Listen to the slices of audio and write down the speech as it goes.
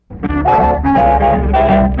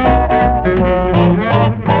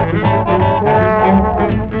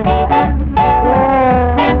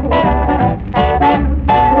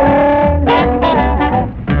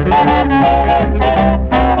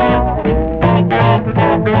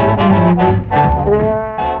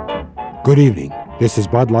Good evening. This is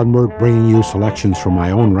Bud Lundberg bringing you selections from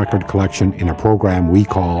my own record collection in a program we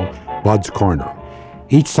call Bud's Corner.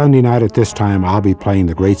 Each Sunday night at this time, I'll be playing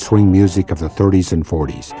the great swing music of the 30s and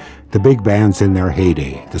 40s, the big bands in their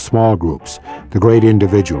heyday, the small groups, the great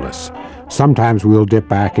individualists. Sometimes we'll dip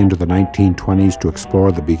back into the 1920s to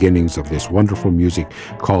explore the beginnings of this wonderful music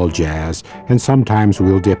called jazz, and sometimes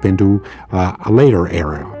we'll dip into a later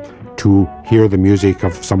era to hear the music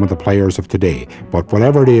of some of the players of today. But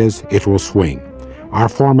whatever it is, it will swing. Our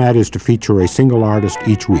format is to feature a single artist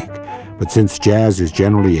each week, but since jazz is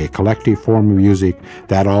generally a collective form of music,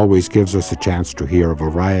 that always gives us a chance to hear a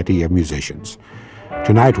variety of musicians.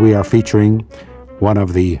 Tonight we are featuring one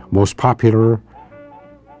of the most popular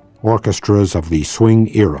orchestras of the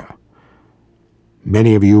swing era.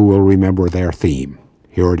 Many of you will remember their theme.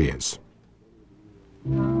 Here it is.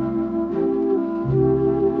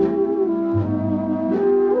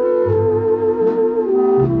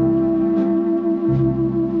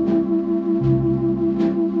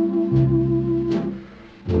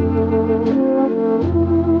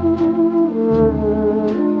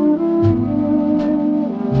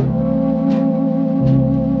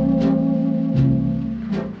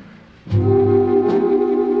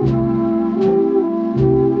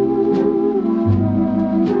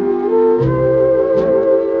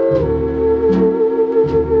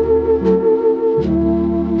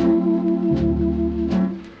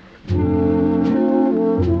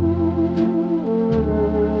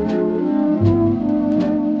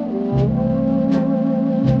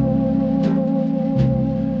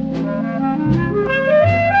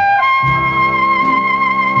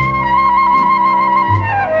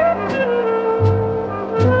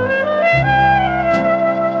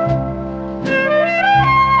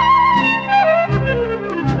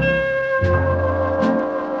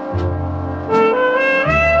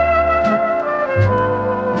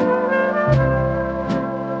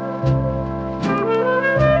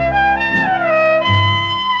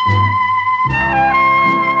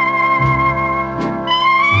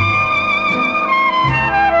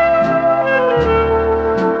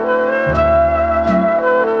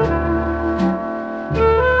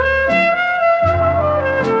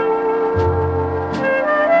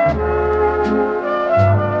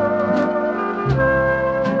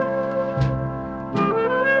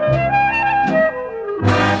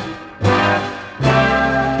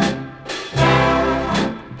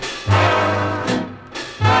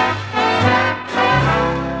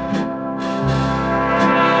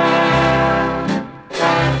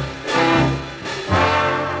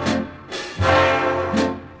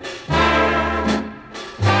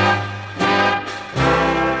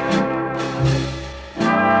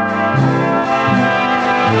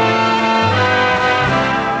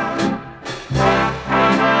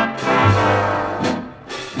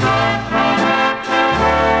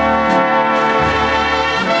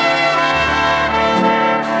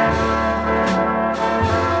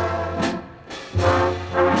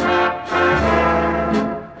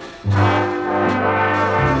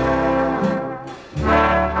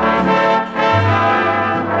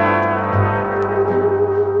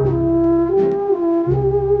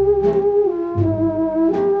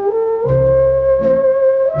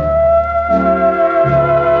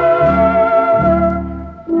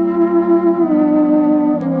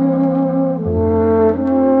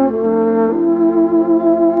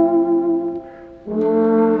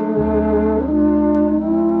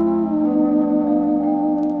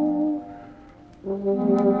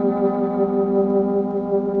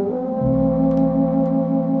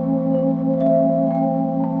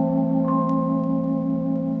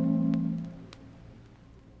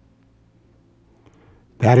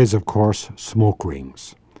 That is, of course, Smoke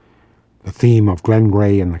Rings, the theme of Glenn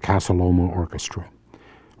Gray and the Casa Loma Orchestra,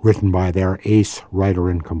 written by their ace writer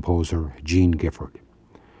and composer, Gene Gifford.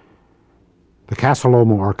 The Casa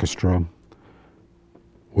Loma Orchestra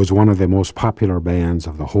was one of the most popular bands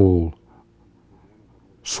of the whole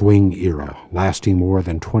swing era, lasting more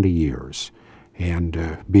than 20 years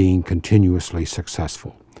and being continuously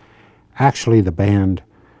successful. Actually, the band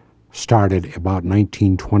started about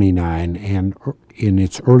 1929 and in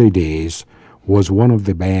its early days was one of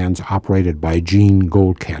the bands operated by Gene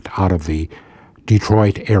Goldkett out of the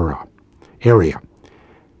Detroit area.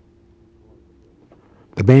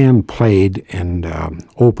 The band played and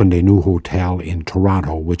opened a new hotel in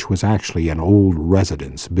Toronto, which was actually an old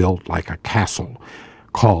residence built like a castle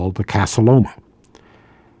called the Casa Loma.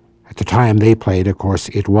 At the time they played, of course,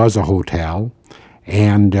 it was a hotel,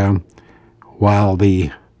 and while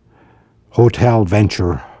the hotel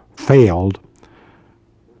venture failed,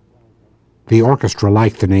 the orchestra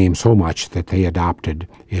liked the name so much that they adopted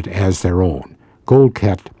it as their own.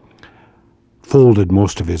 Goldkett folded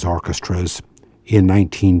most of his orchestras in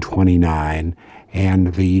 1929,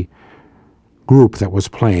 and the group that was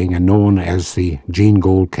playing and known as the Gene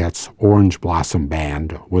Goldkett's Orange Blossom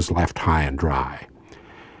Band was left high and dry.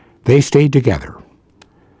 They stayed together,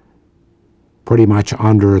 pretty much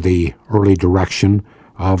under the early direction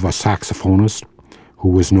of a saxophonist who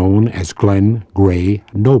was known as Glenn Gray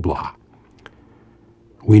Nobla.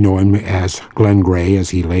 We know him as Glenn Gray, as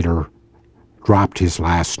he later dropped his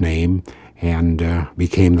last name and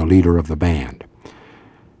became the leader of the band.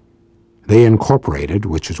 They incorporated,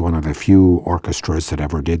 which is one of the few orchestras that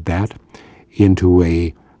ever did that, into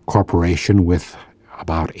a corporation with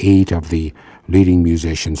about 8 of the leading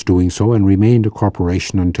musicians doing so, and remained a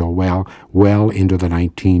corporation until well into the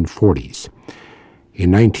 1940s.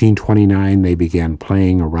 In 1929, they began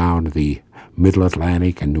playing around the Middle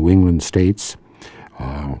Atlantic and New England states,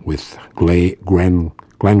 with Glenn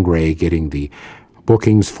Gray getting the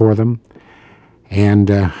bookings for them,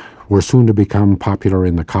 and were soon to become popular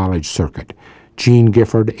in the college circuit. Gene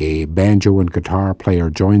Gifford, a banjo and guitar player,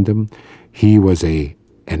 joined them. He was an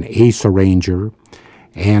ace arranger,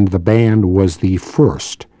 and the band was the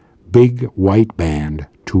first big white band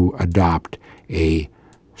to adopt a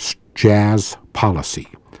jazz policy.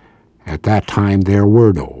 At that time, there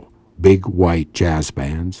were no big white jazz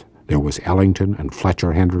bands. There was Ellington and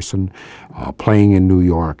Fletcher Henderson playing in New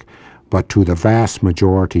York, but to the vast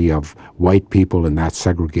majority of white people in that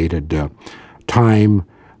segregated time,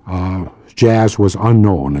 jazz was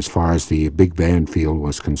unknown as far as the big band field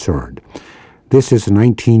was concerned. This is a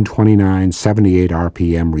 1929 78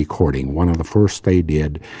 RPM recording, one of the first they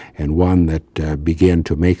did, and one that began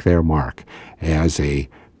to make their mark as a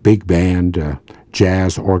big band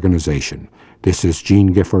jazz organization. This is Gene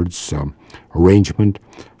Gifford's arrangement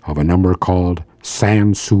of a number called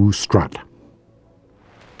San Soo Strut.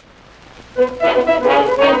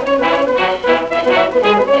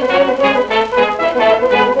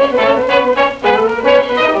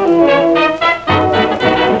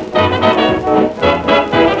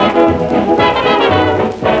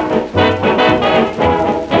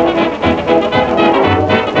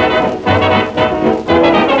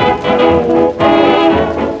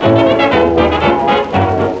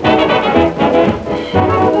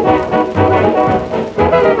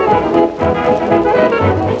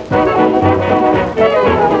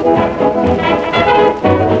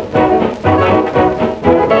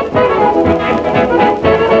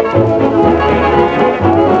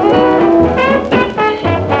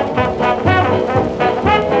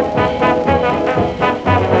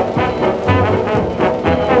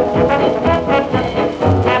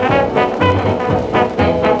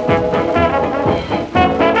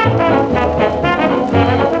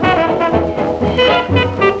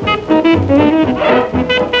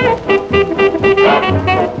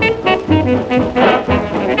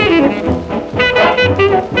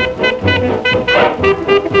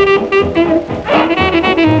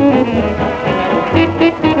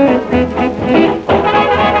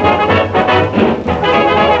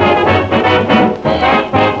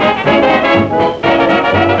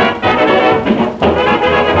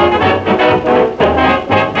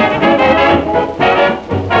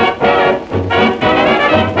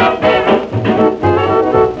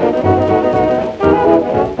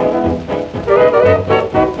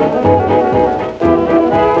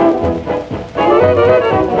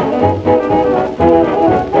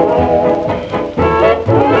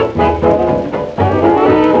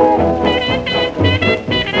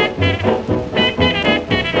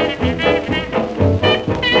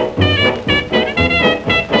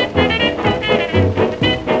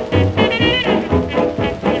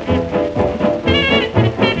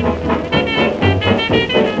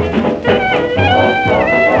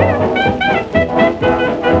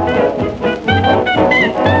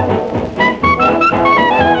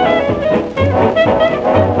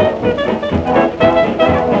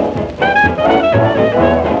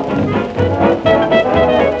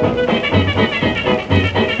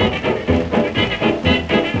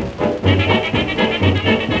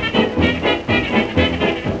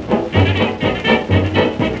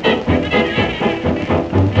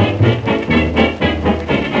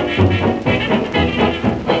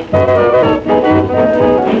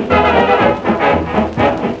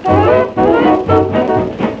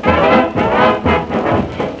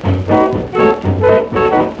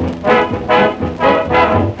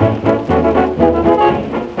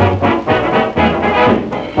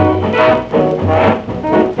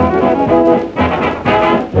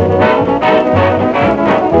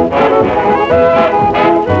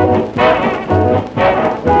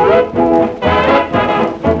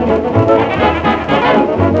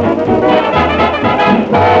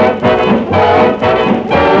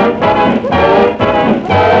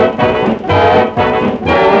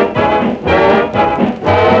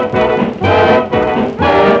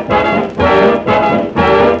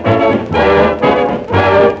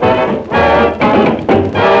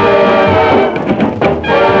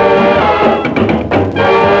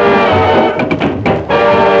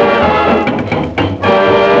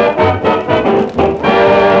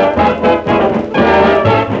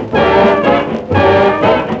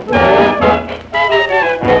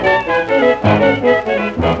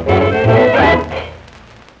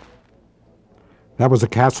 was the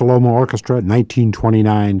Casa Loma Orchestra,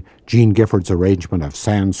 1929, Gene Gifford's arrangement of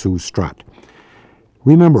Sans Sou Strut.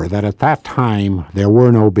 Remember that at that time, there were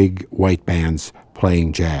no big white bands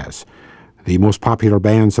playing jazz. The most popular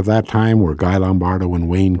bands of that time were Guy Lombardo and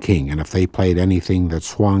Wayne King, and if they played anything that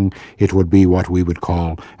swung, it would be what we would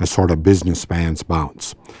call a sort of business band's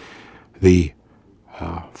bounce. The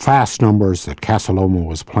fast numbers that Casa Loma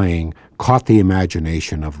was playing caught the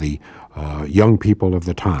imagination of the young people of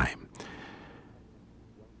the time.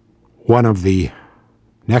 One of the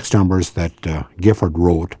next numbers that Gifford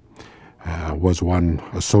wrote was one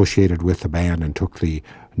associated with the band and took the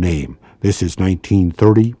name. This is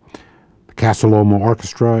 1930, the Casa Loma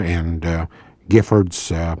Orchestra and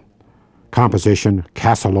Gifford's composition,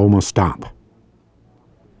 Casa Loma Stomp.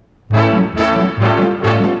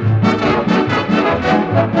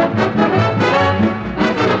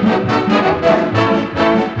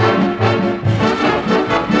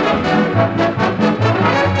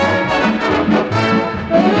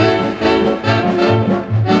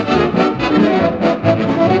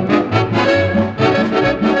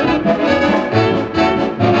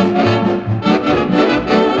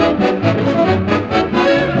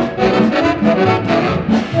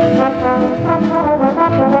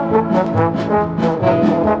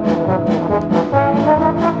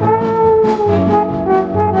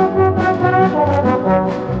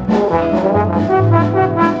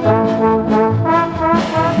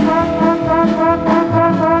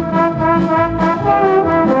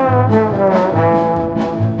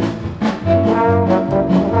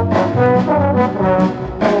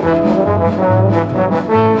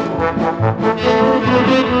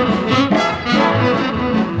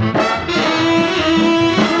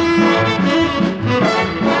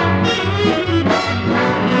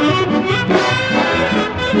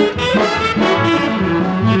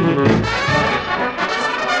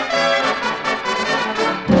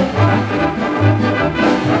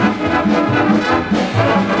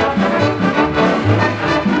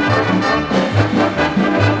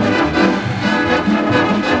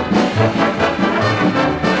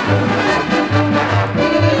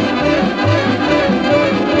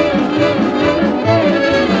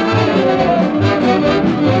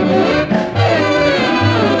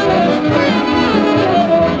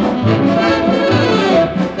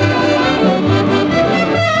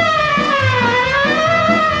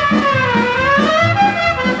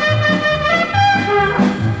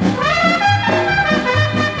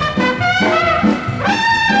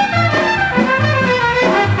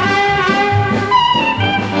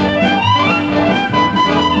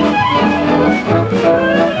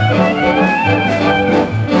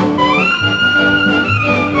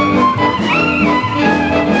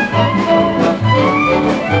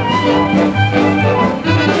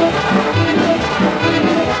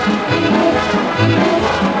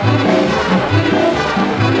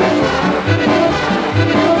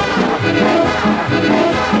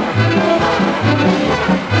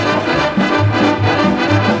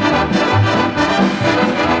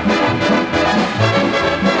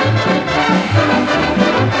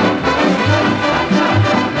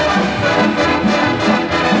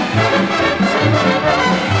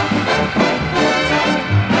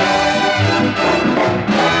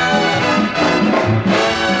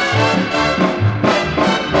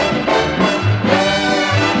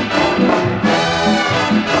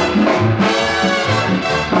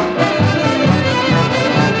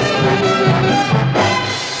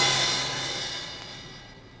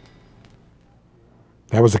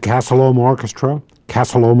 That was the Casa Loma Orchestra,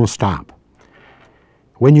 Casa Loma Stomp.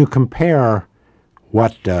 When you compare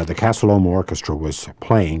what the Casa Loma Orchestra was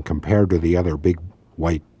playing compared to the other big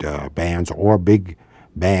white bands or big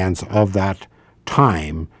bands of that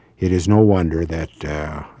time, it is no wonder that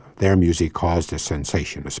their music caused a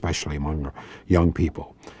sensation, especially among young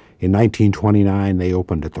people. In 1929, they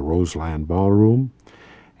opened at the Roseland Ballroom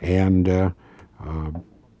and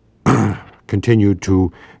continued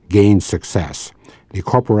to gain success. The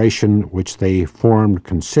corporation which they formed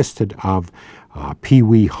consisted of Pee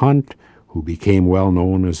Wee Hunt, who became well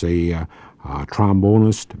known as a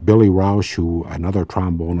trombonist, Billy Rausch, another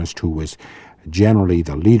trombonist who was generally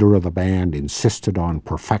the leader of the band, insisted on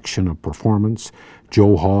perfection of performance,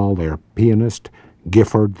 Joe Hall, their pianist,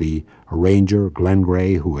 Gifford, the arranger, Glenn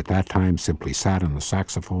Gray, who at that time simply sat in the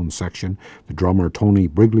saxophone section, the drummer Tony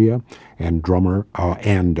Briglia, and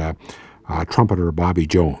trumpeter Bobby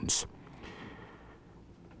Jones.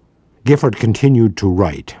 Gifford continued to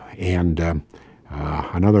write, and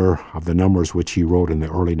another of the numbers which he wrote in the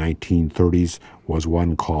early 1930s was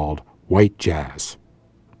one called White Jazz.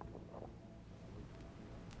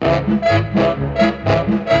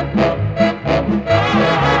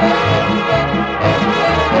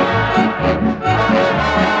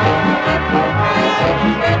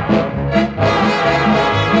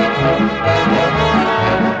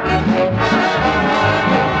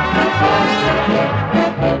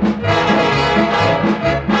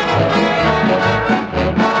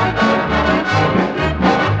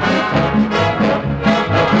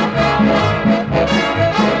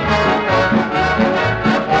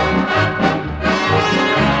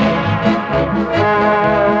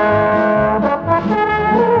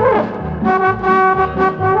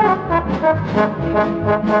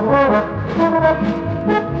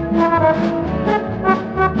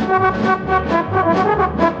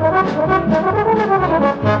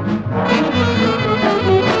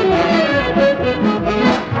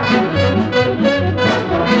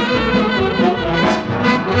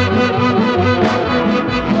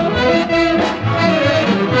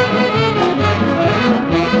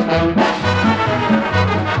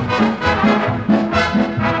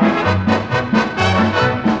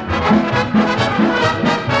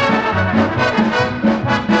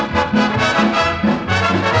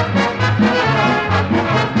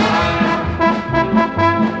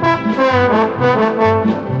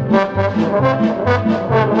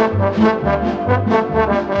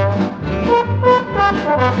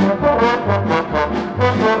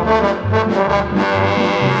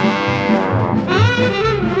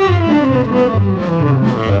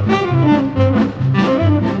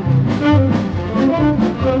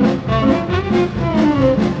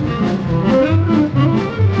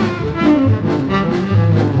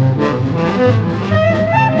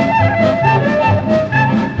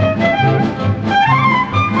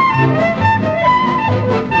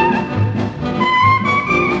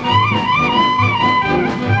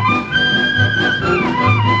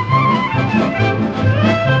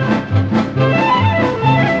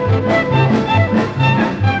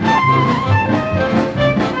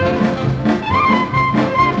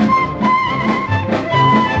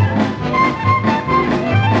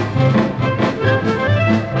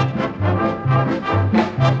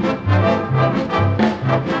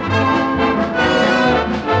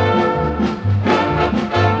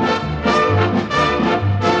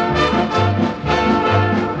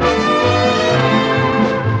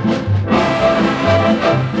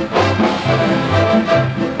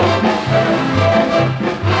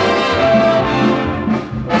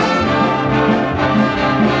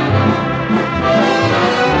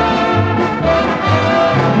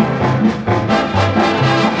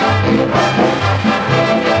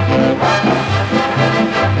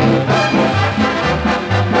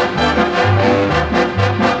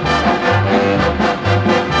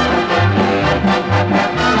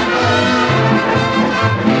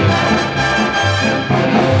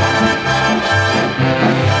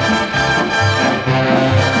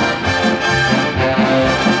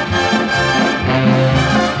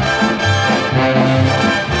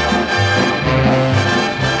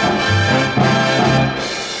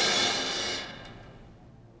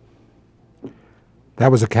 That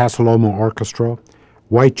was a Casa Loma Orchestra,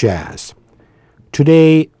 White Jazz.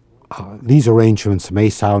 Today, these arrangements may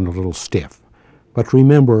sound a little stiff, but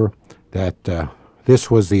remember that this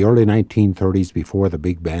was the early 1930s before the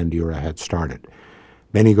big band era had started.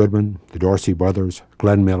 Benny Goodman, the Dorsey Brothers,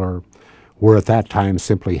 Glenn Miller were at that time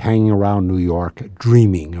simply hanging around New York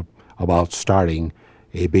dreaming about starting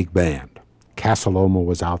a big band. Casa Loma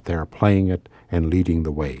was out there playing it and leading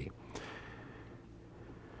the way.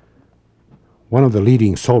 One of the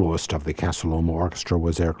leading soloists of the Casa Loma Orchestra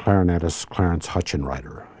was their clarinetist Clarence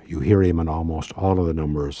Hutchinwriter. You hear him in almost all of the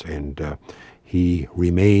numbers, and he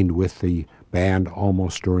remained with the band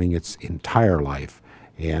almost during its entire life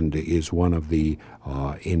and is one of the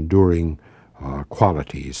enduring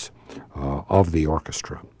qualities of the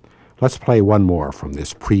orchestra. Let's play one more from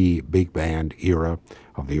this pre-big band era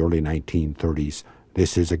of the early 1930s.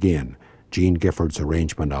 This is, again, Gene Gifford's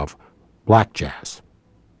arrangement of Black Jazz.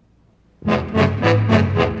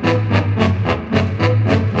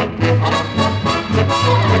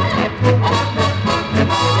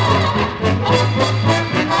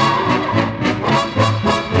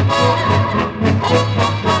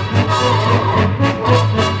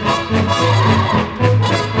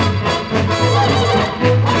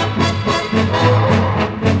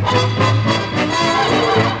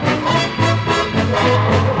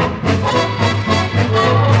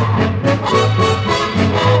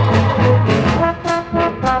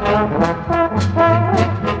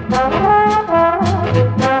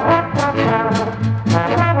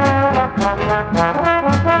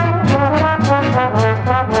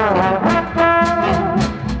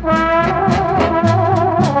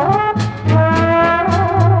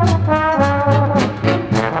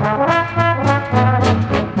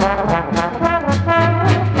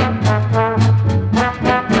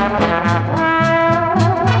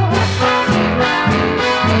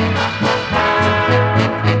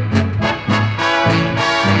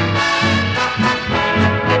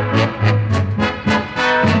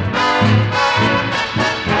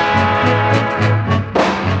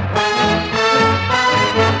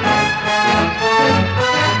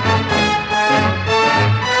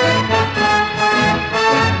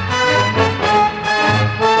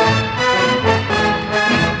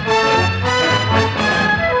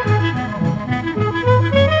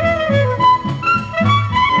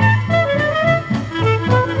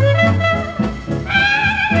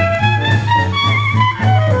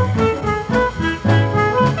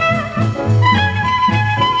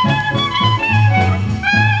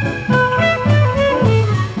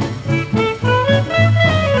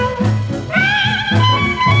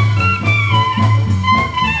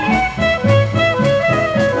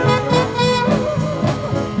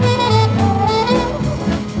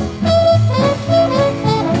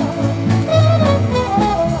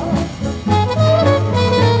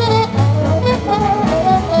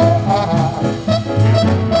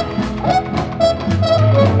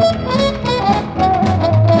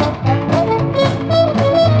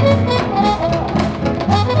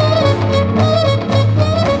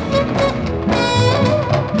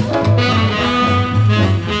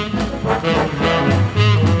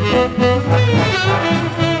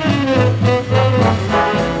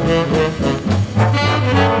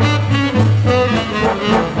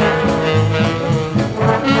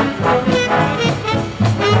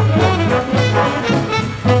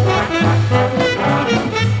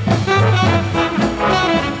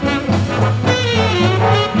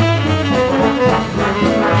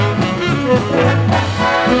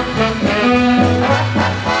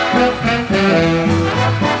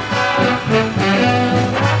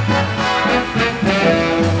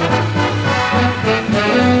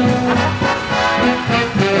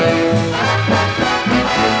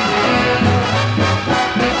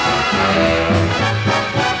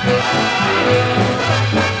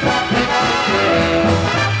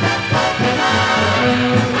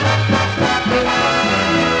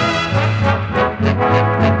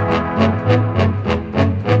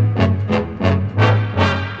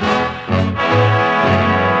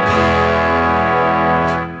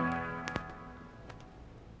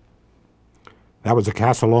 That was the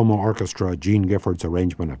Casa Loma Orchestra, Gene Gifford's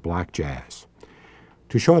arrangement of Black Jazz.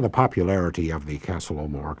 To show the popularity of the Casa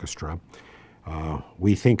Loma Orchestra,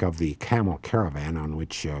 we think of the Camel Caravan on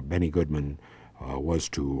which Benny Goodman was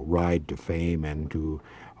to ride to fame and to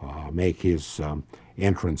make his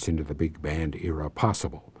entrance into the big band era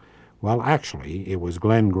possible. Well, actually, it was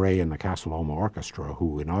Glenn Gray and the Casa Loma Orchestra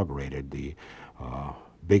who inaugurated the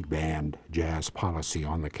big band jazz policy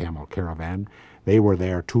on the Camel Caravan. They were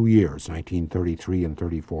there 2 years, 1933 and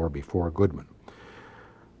 34, before Goodman.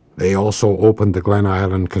 They also opened the Glen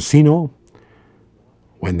Island Casino.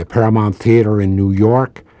 When the Paramount Theater in New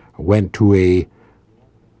York went to a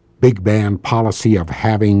big band policy of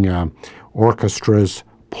having orchestras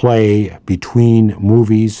play between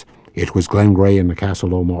movies, it was Glenn Gray and the Casa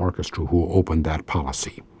Loma Orchestra who opened that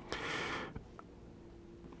policy.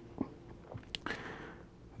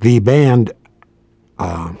 The band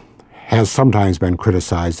has sometimes been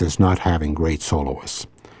criticized as not having great soloists.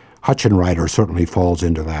 Hutchenreiter certainly falls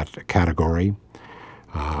into that category.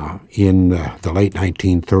 In the late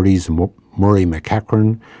 1930s, Murray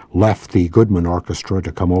McEachran left the Goodman Orchestra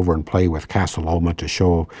to come over and play with Casa Loma to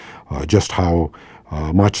show just how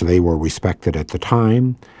much they were respected at the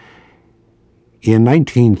time. In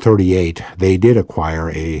 1938, they did acquire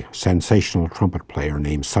a sensational trumpet player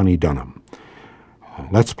named Sonny Dunham.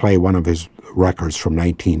 Let's play one of his records from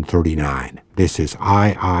 1939. This is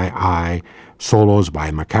I, solos by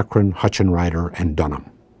McEachran, Hutchenreiter, and Dunham.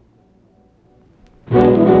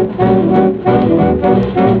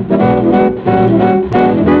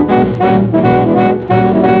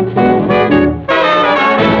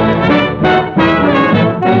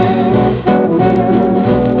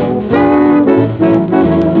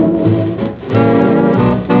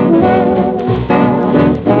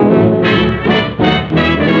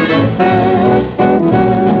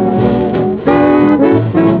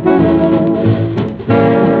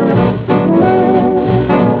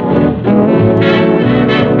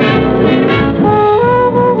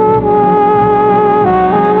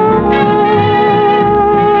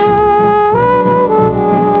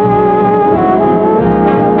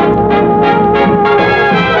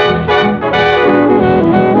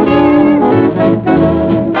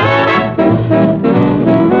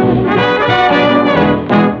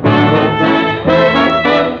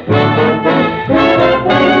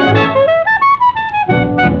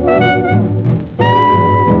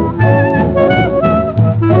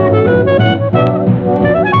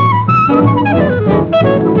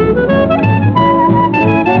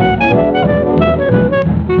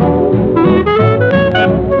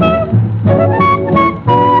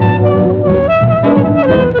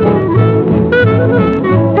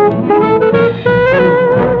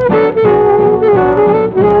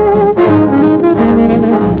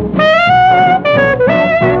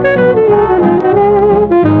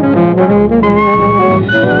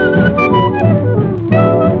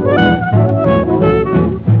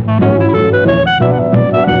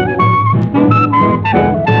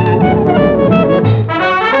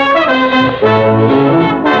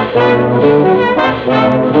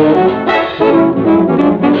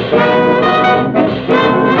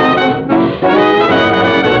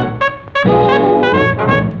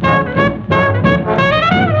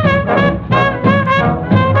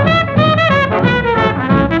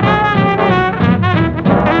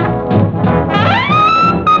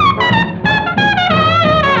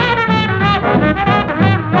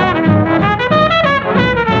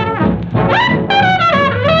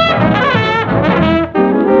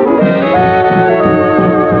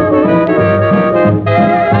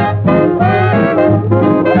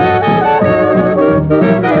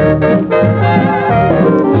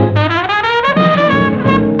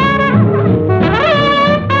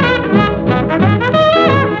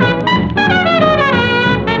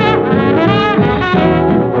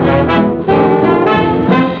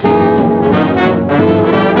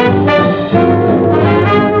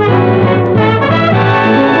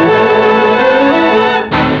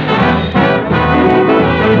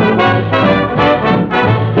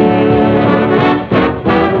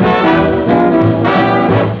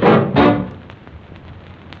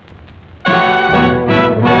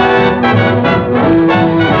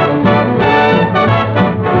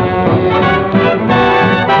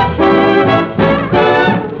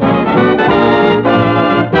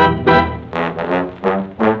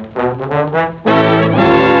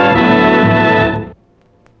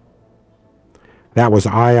 That was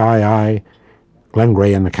I, Glenn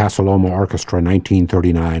Gray and the Casa Loma Orchestra,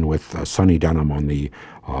 1939, with Sonny Dunham on the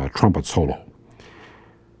trumpet solo.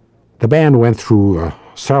 The band went through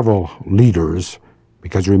several leaders,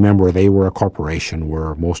 because remember, they were a corporation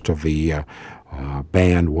where most of the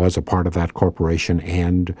band was a part of that corporation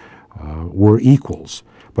and were equals.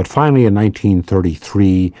 But finally in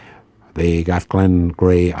 1933, they got Glenn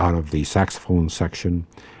Gray out of the saxophone section,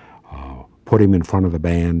 put him in front of the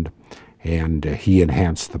band, and he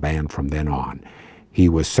enhanced the band from then on. He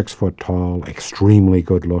was 6 foot tall, extremely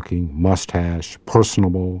good looking, mustache,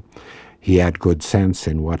 personable. He had good sense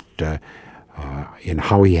in in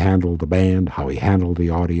how he handled the band, how he handled the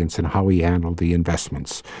audience, and how he handled the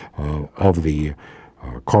investments of the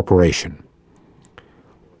corporation.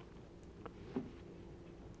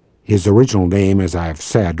 His original name, as I've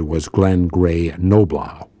said, was Glenn Gray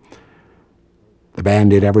Noblow. The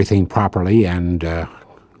band did everything properly, and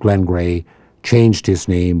Glenn Gray changed his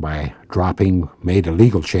name made a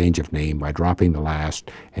legal change of name by dropping the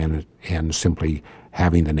last and simply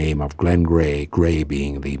having the name of Glenn Gray, Gray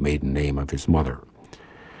being the maiden name of his mother.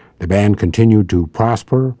 The band continued to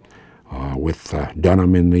prosper with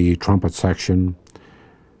Dunham in the trumpet section,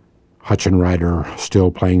 Hutchenrider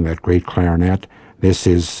still playing that great clarinet. This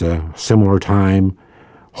is similar time,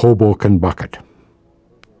 Hoboken Bucket.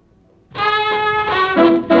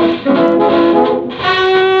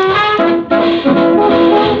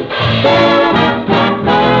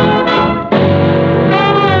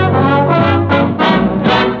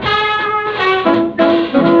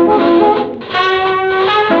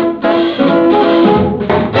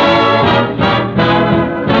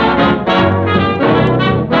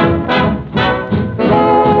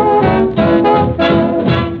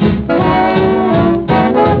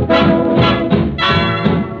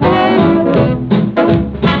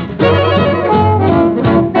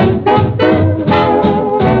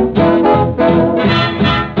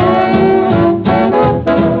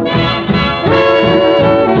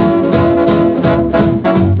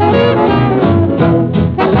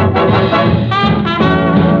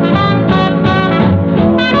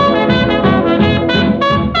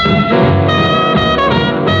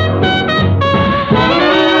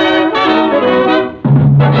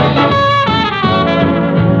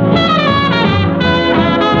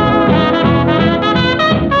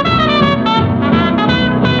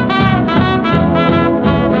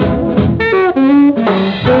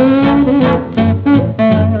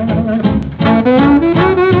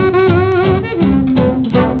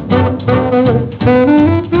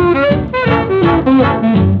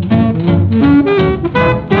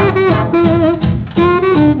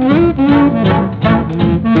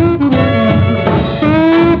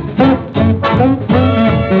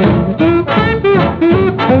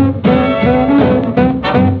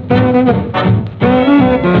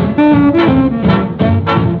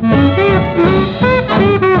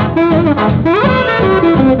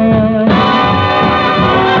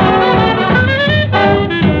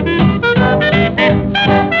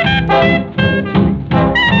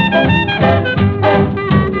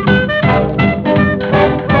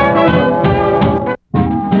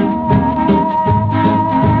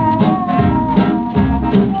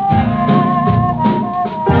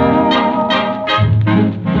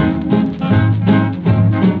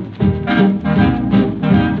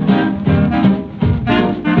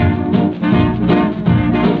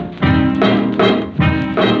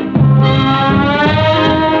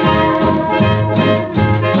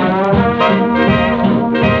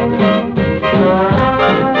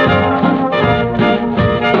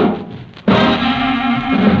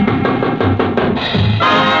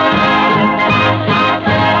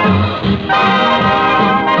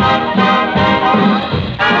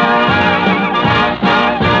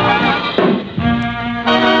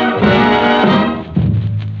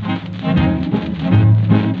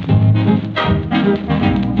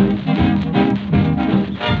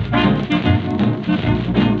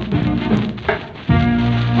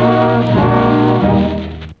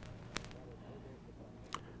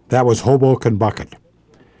 That was Hoboken Bucket.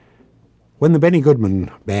 When the Benny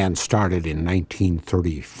Goodman Band started in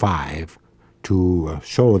 1935 to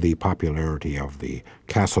show the popularity of the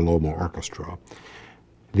Casa Loma Orchestra,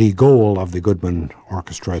 the goal of the Goodman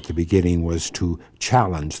Orchestra at the beginning was to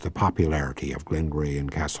challenge the popularity of Glenn Gray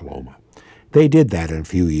and Casa Loma. They did that in a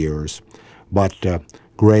few years, but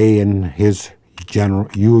Gray, in his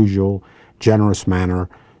usual generous manner,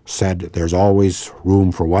 said there's always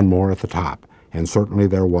room for one more at the top. And certainly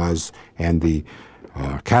there was, and the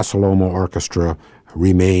Casa Loma Orchestra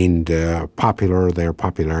remained popular, their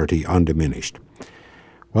popularity undiminished.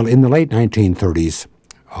 Well, in the late 1930s,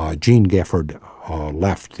 Gene Gifford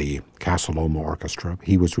left the Casa Loma Orchestra.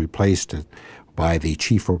 He was replaced by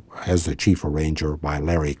as the chief arranger by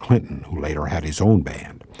Larry Clinton, who later had his own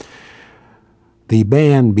band. The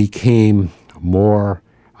band became more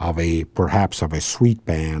perhaps of a sweet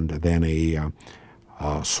band than a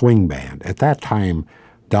swing band. At that time,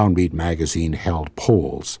 Downbeat magazine held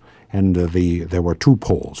polls, and there were two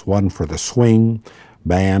polls, one for the swing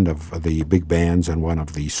band of the big bands and one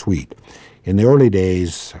of the sweet. In the early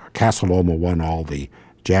days, Casa Loma won all the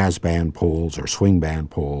jazz band polls or swing band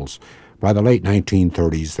polls. By the late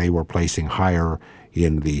 1930s, they were placing higher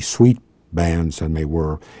in the sweet bands than they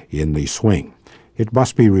were in the swing. It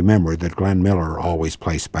must be remembered that Glenn Miller always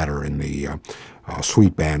placed better in the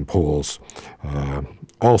sweet band polls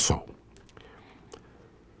also.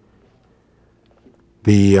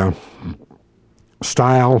 The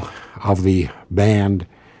style of the band,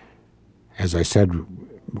 as I said,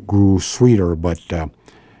 grew sweeter, but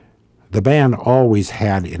the band always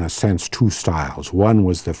had, in a sense, two styles. One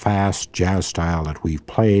was the fast jazz style that we've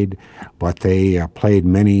played, but they played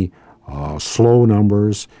many slow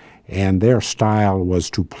numbers, and their style was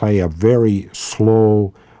to play a very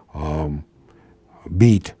slow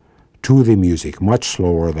beat to the music, much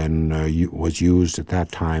slower than was used at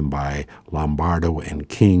that time by Lombardo and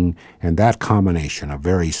King, and that combination of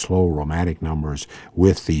very slow romantic numbers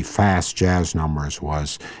with the fast jazz numbers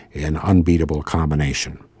was an unbeatable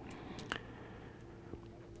combination.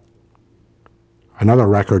 Another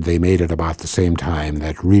record they made at about the same time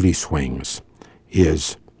that really swings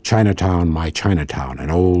is Chinatown, My Chinatown, an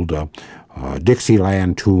old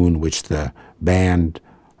Dixieland tune which the band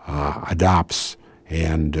adopts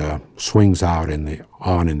and swings out in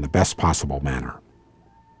the best possible manner.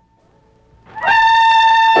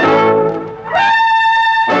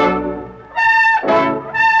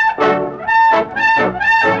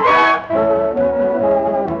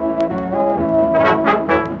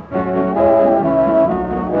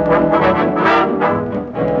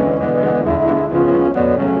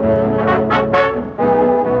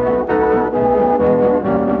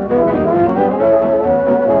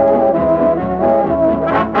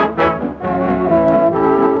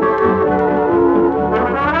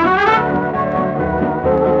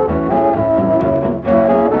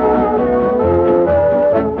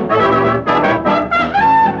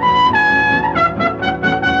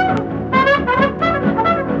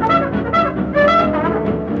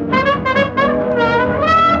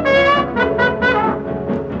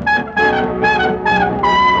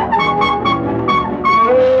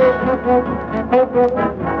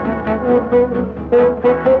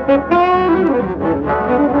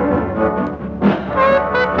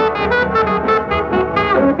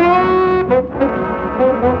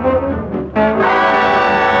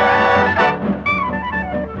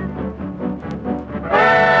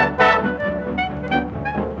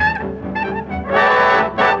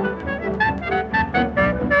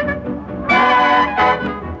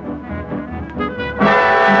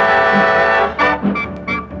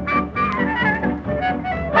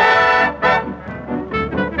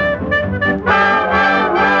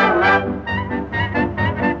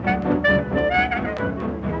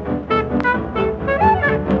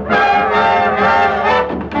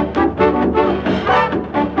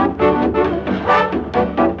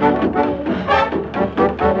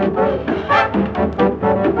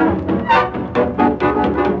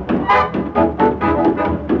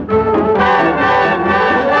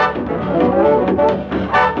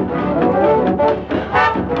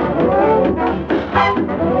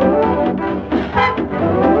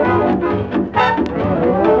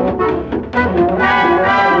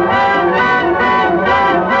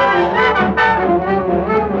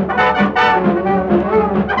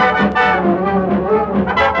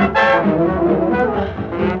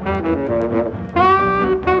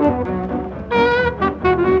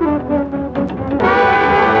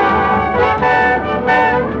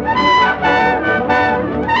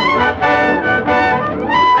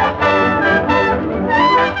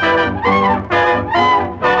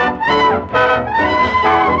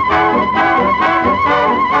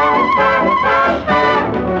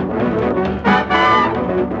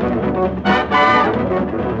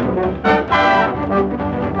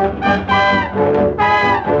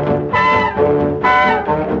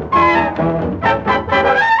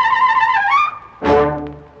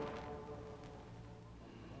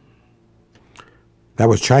 That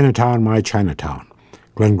was Chinatown, My Chinatown,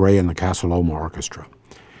 Glenn Gray and the Casa Loma Orchestra.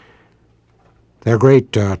 Their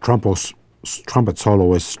great trumpet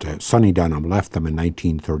soloist, Sonny Dunham, left them in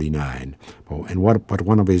 1939, but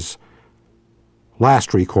one of his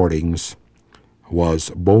last recordings was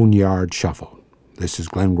Boneyard Shuffle. This is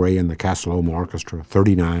Glenn Gray and the Casa Loma Orchestra,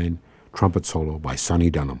 39, trumpet solo by Sonny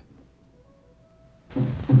Dunham.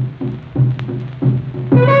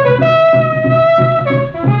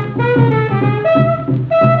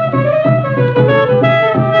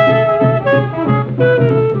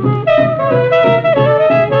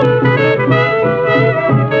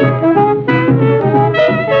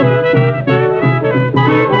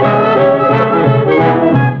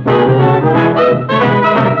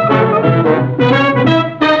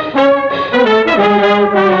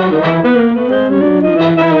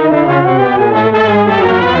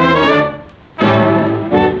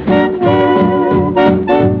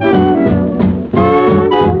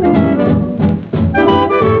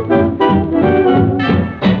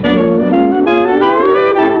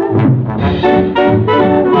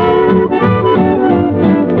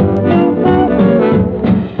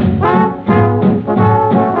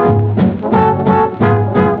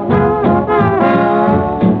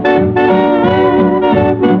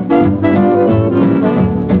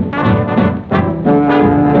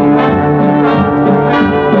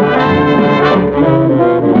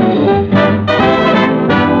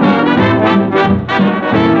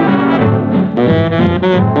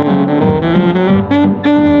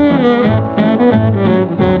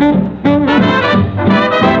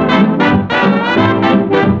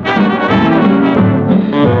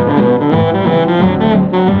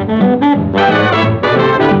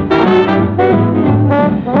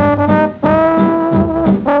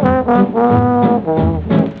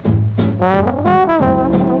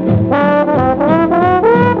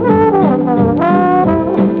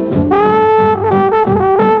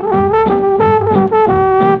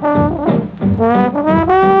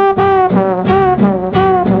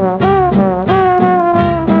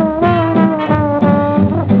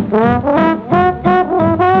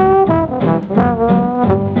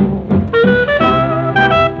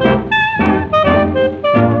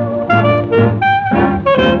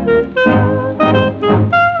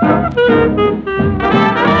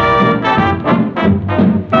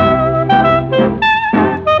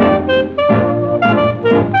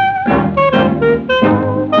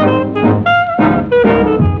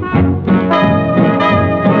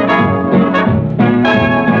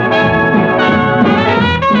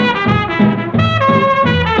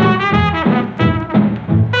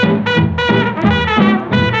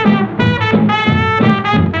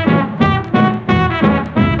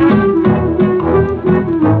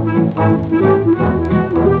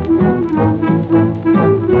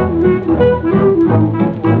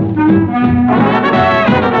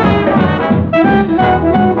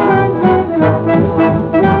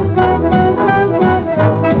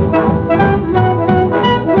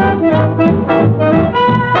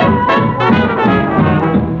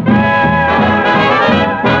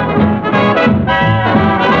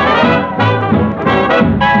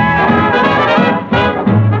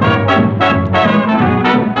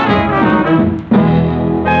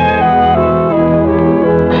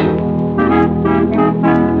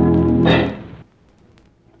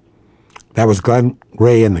 That was Glenn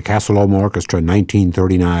Gray and the Castle Home Orchestra,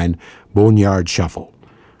 1939, Boneyard Shuffle.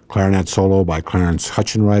 Clarinet solo by Clarence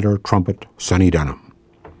Hutchinwriter, trumpet, Sonny Dunham.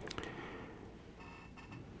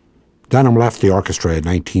 Dunham left the orchestra in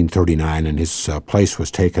 1939, and his place was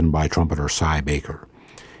taken by trumpeter Cy Baker.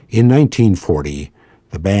 In 1940,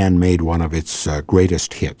 the band made one of its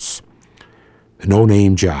greatest hits, the No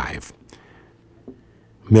Name Jive.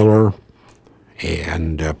 Miller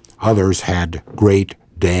and others had great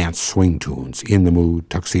dance swing tunes, In the Mood,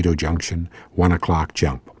 Tuxedo Junction, 1 O'Clock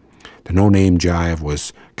Jump. The No Name Jive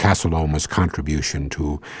was Castle Home's contribution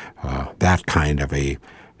to that kind of a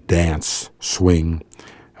dance swing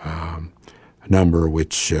number,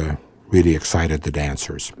 which really excited the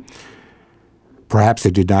dancers. Perhaps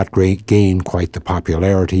it did not gain quite the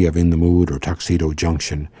popularity of In the Mood or Tuxedo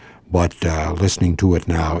Junction, but listening to it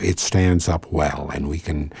now, it stands up well, and we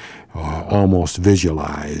can almost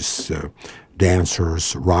visualize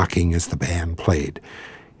dancers rocking as the band played.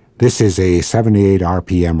 This is a 78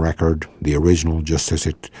 RPM record, the original, just as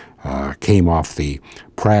it came off the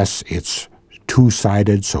press. It's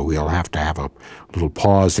two-sided, so we'll have to have a little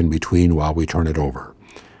pause in between while we turn it over.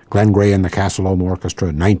 Glenn Gray and the Castle Home Orchestra,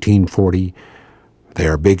 1940,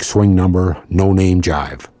 their big swing number, No Name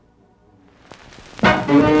Jive.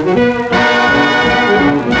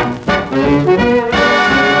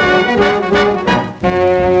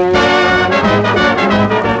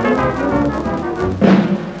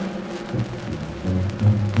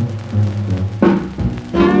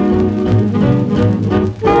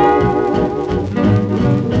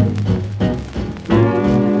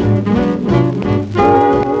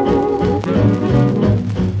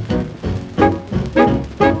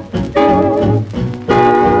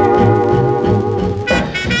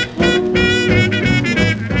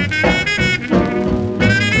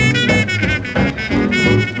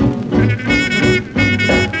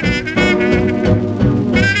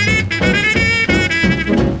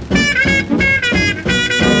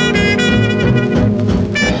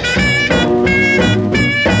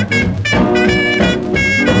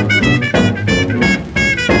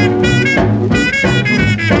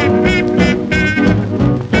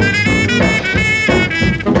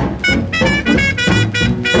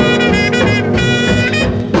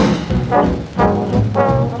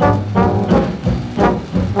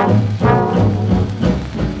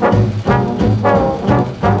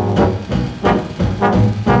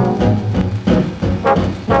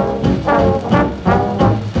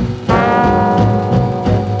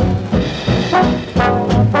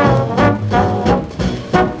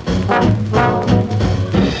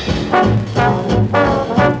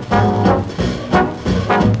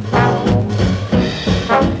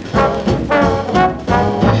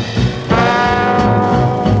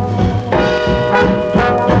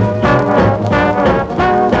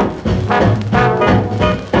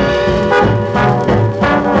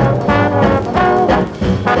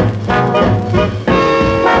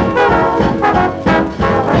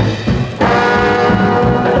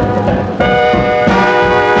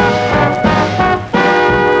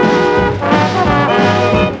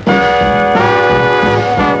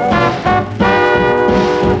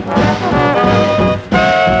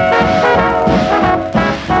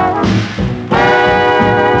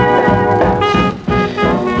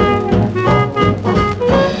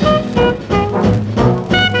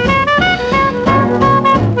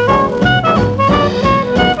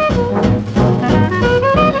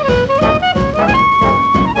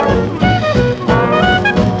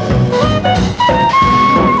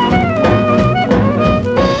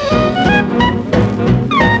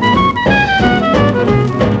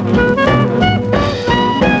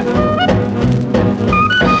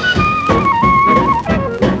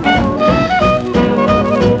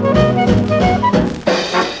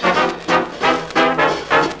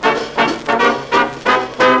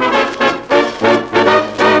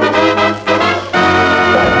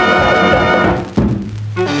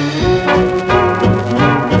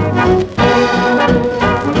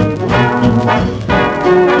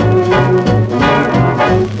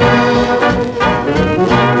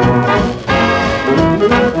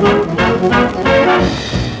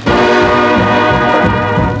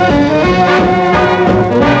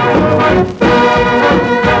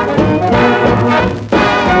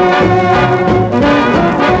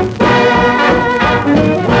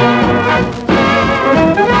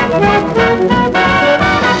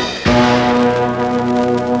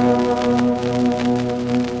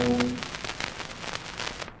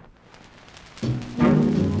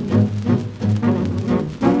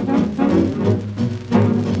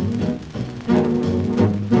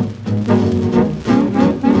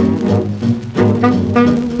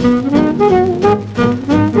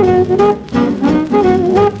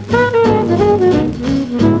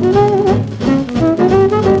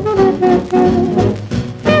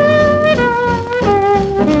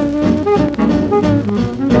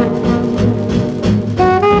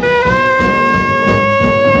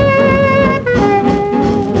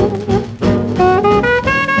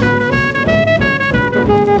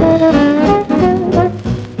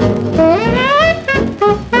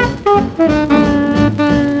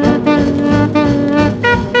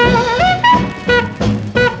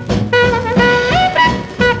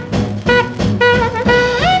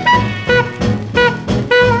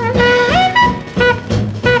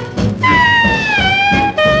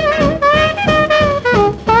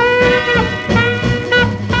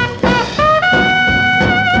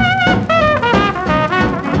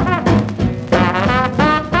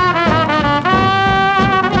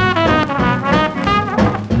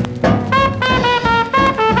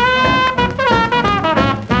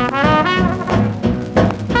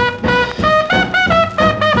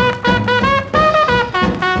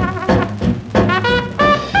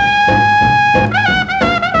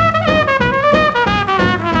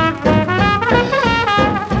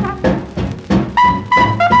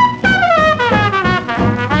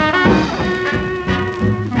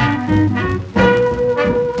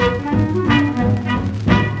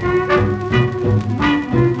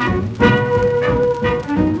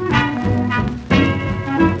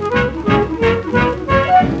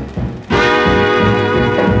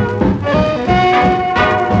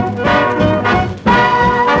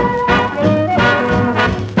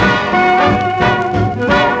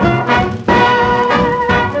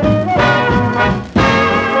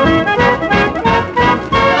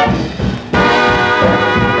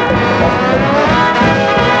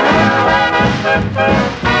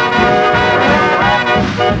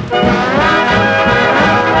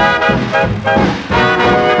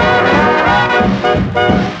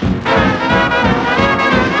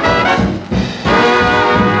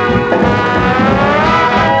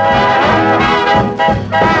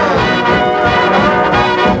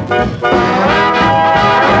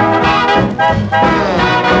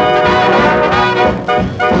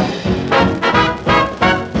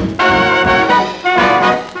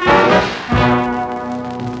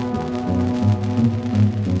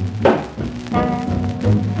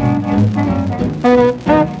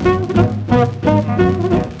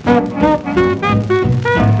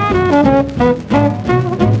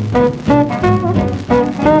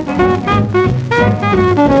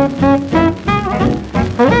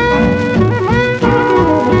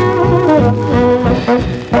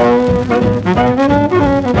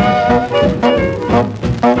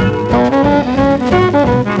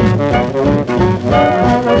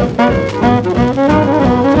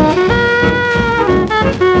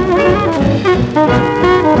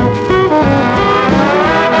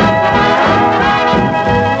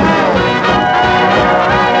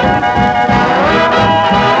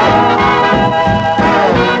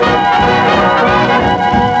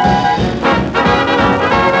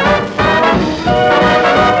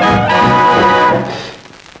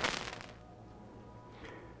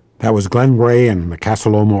 That was Glenn Gray and the Casa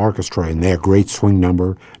Loma Orchestra in their great swing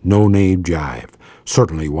number, No Name Jive,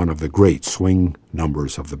 certainly one of the great swing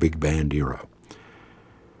numbers of the big band era.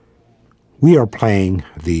 We are playing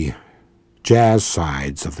the jazz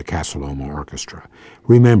sides of the Casa Loma Orchestra.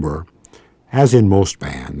 Remember, as in most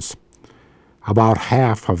bands, about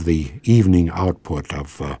half of the evening output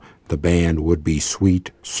of the band would be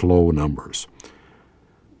sweet, slow numbers.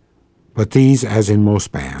 But these, as in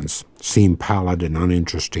most bands, seem pallid and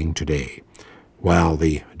uninteresting today, while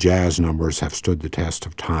the jazz numbers have stood the test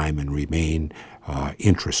of time and remain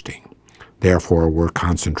interesting. Therefore, we're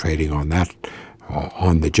concentrating on that,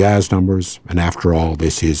 on the jazz numbers, and after all,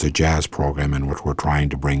 this is a jazz program and what we're trying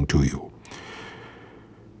to bring to you.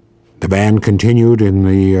 The band continued in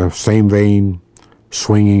the same vein,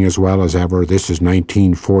 swinging as well as ever. This is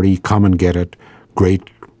 1940, Come and Get It, great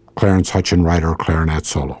Clarence Hutchinwright clarinet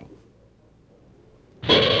solo.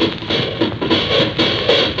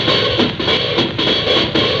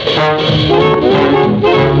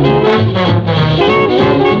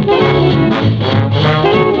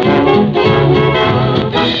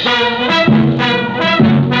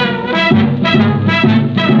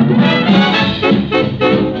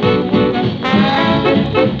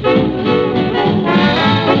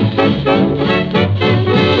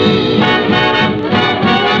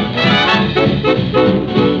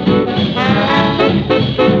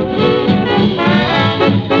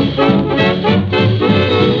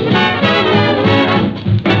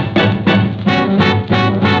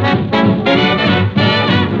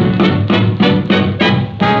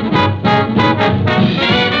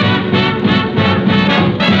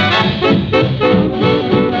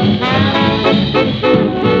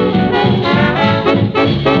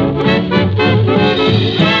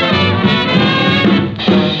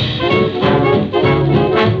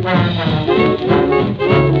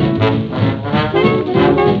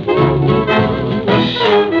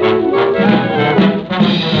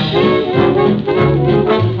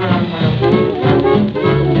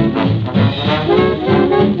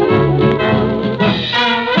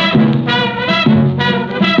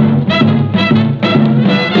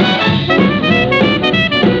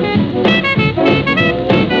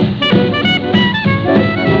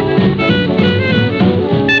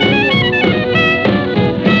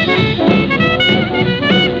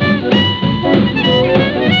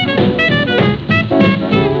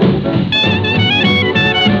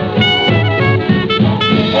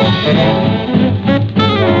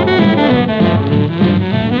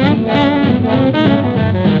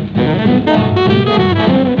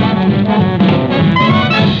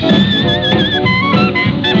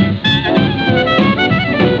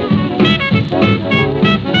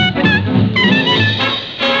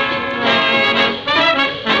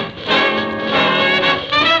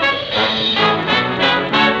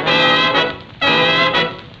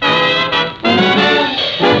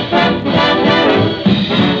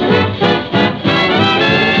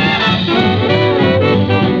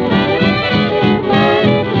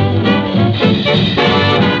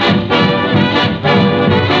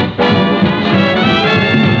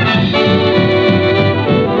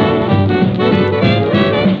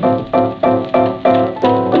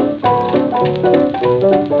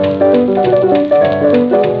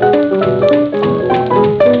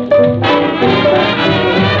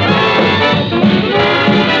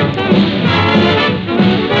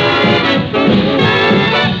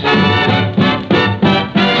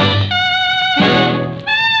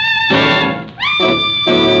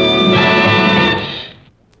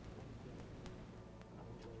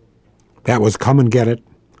 That was Come and Get It,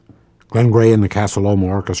 Glenn Gray and the Casa Loma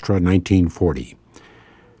Orchestra, 1940.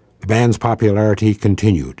 The band's popularity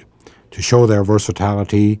continued. To show their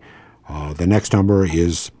versatility, the next number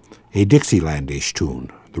is a Dixielandish tune,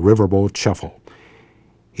 the Riverboat Shuffle.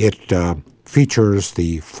 It features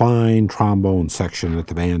the fine trombone section that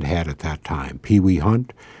the band had at that time. Pee Wee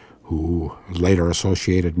Hunt, who later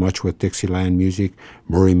associated much with Dixieland music,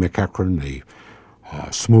 Murray McEachran, the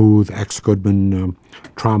smooth ex-Goodman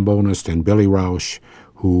trombonist, and Billy Rausch,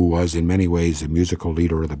 who was in many ways the musical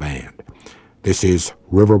leader of the band. This is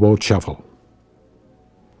Riverboat Shuffle.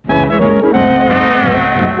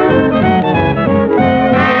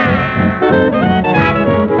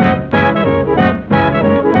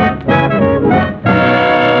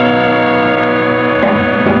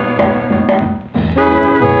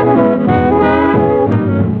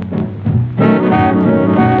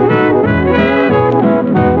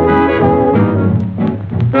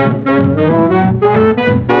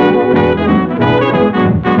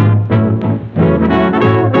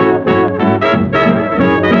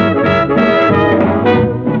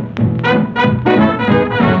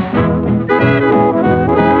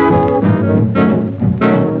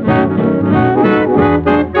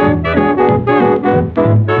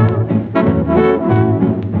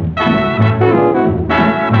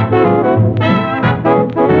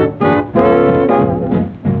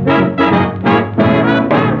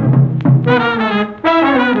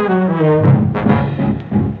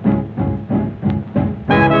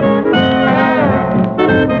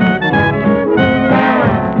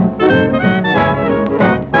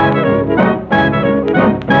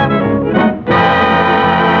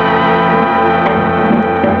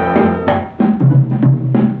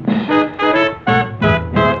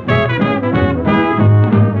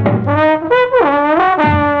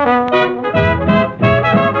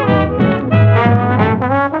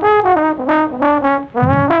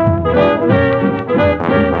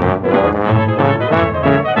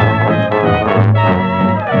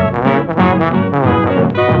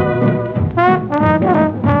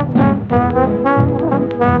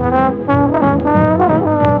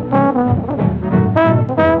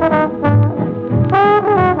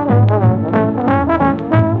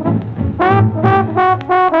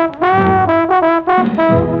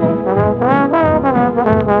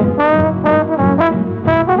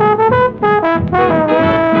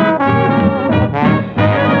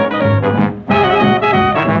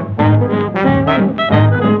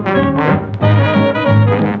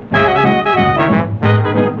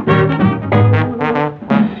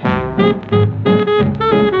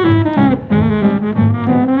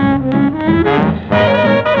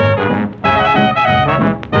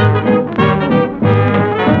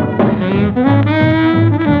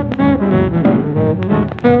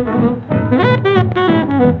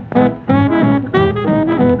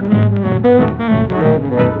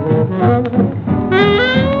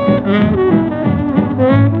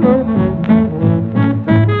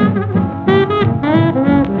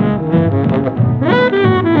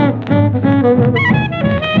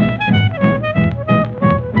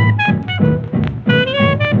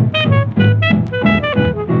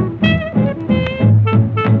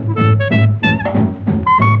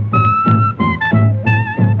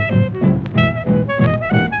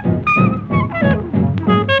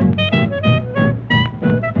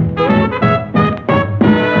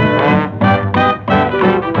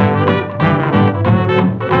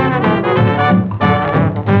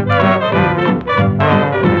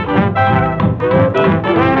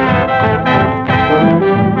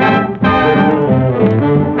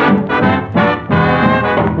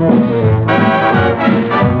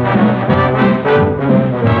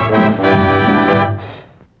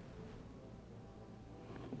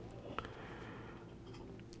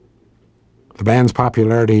 The band's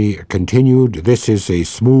popularity continued. This is a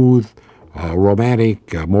smooth,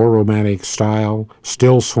 romantic, more romantic style,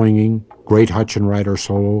 still swinging, great Hutchinwrighter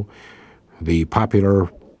solo. The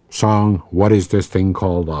popular song, What Is This Thing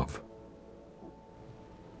Called Love?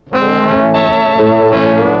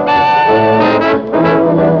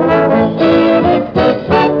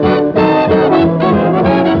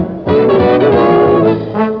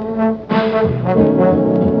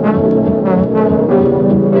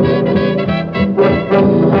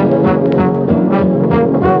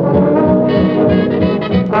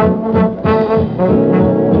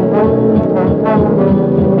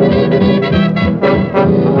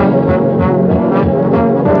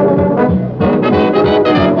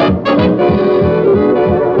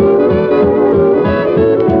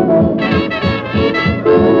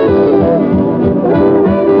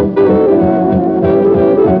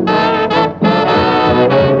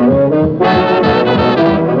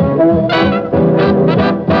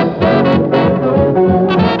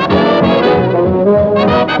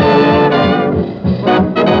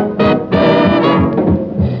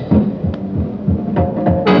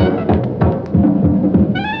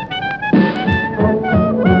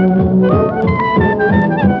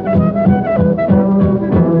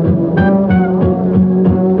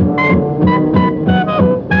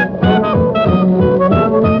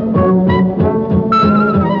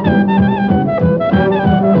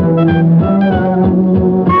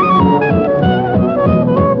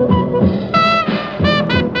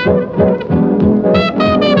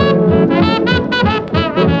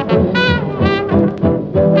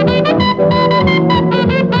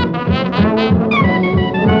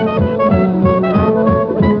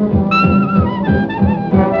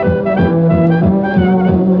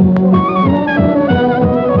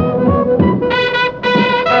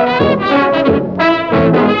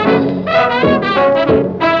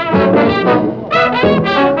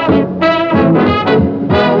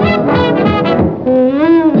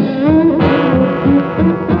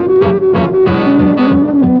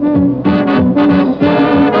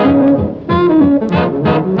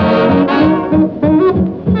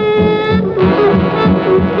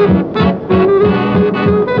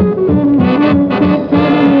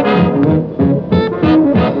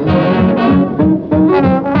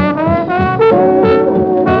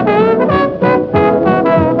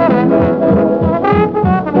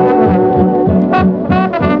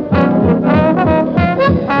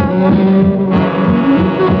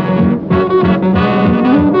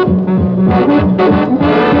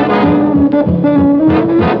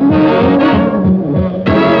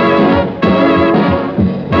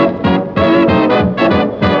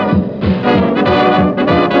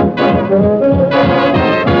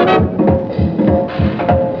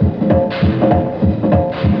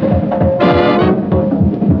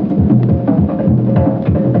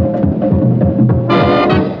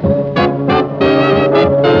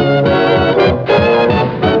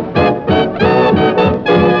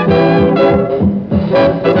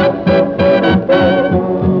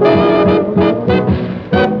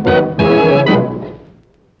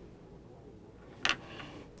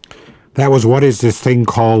 That was What Is This Thing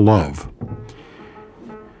Called Love?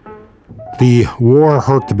 The war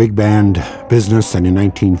hurt the big band business, and in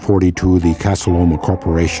 1942 the Casa Loma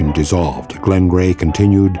Corporation dissolved. Glenn Gray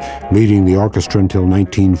continued leading the orchestra until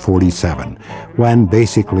 1947, when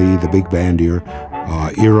basically the big band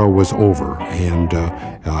era was over, and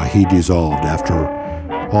he dissolved after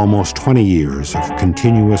almost 20 years of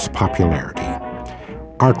continuous popularity.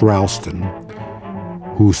 Art Ralston,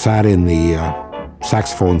 who sat in the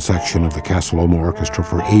saxophone section of the Casa Loma Orchestra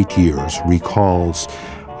for 8 years, recalls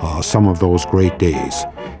some of those great days.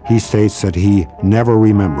 He states that he never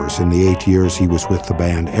remembers in the 8 years he was with the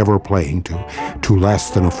band ever playing to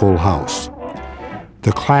less than a full house.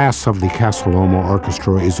 The class of the Casa Loma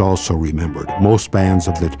Orchestra is also remembered. Most bands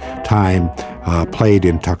of the time played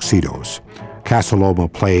in tuxedos. Casa Loma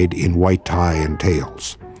played in white tie and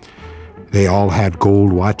tails. They all had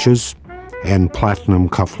gold watches and platinum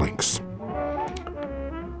cufflinks.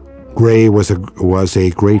 Gray was a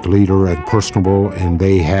great leader and personable, and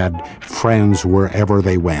they had friends wherever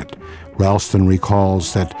they went. Ralston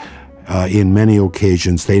recalls that in many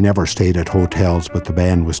occasions they never stayed at hotels, but the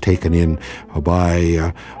band was taken in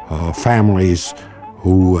by families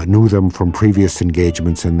who knew them from previous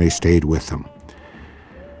engagements, and they stayed with them.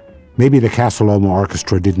 Maybe the Casa Loma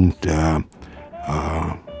Orchestra didn't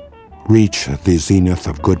reach the zenith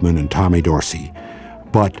of Goodman and Tommy Dorsey,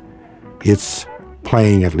 but its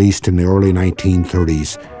playing, at least in the early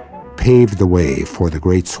 1930s, paved the way for the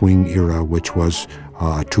great swing era which was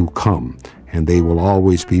to come, and they will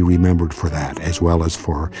always be remembered for that, as well as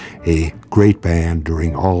for a great band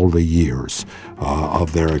during all the years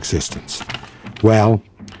of their existence. Well,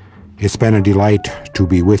 it's been a delight to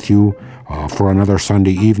be with you for another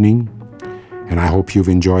Sunday evening, and I hope you've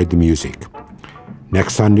enjoyed the music.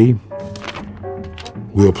 Next Sunday,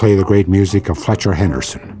 we'll play the great music of Fletcher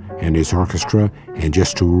Henderson and his orchestra, and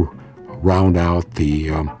just to round out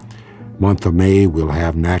the month of May, we'll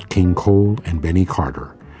have Nat King Cole and Benny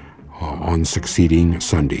Carter on succeeding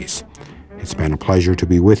Sundays. It's been a pleasure to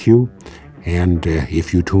be with you, and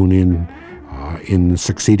if you tune in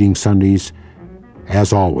succeeding Sundays,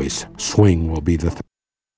 as always, swing will be the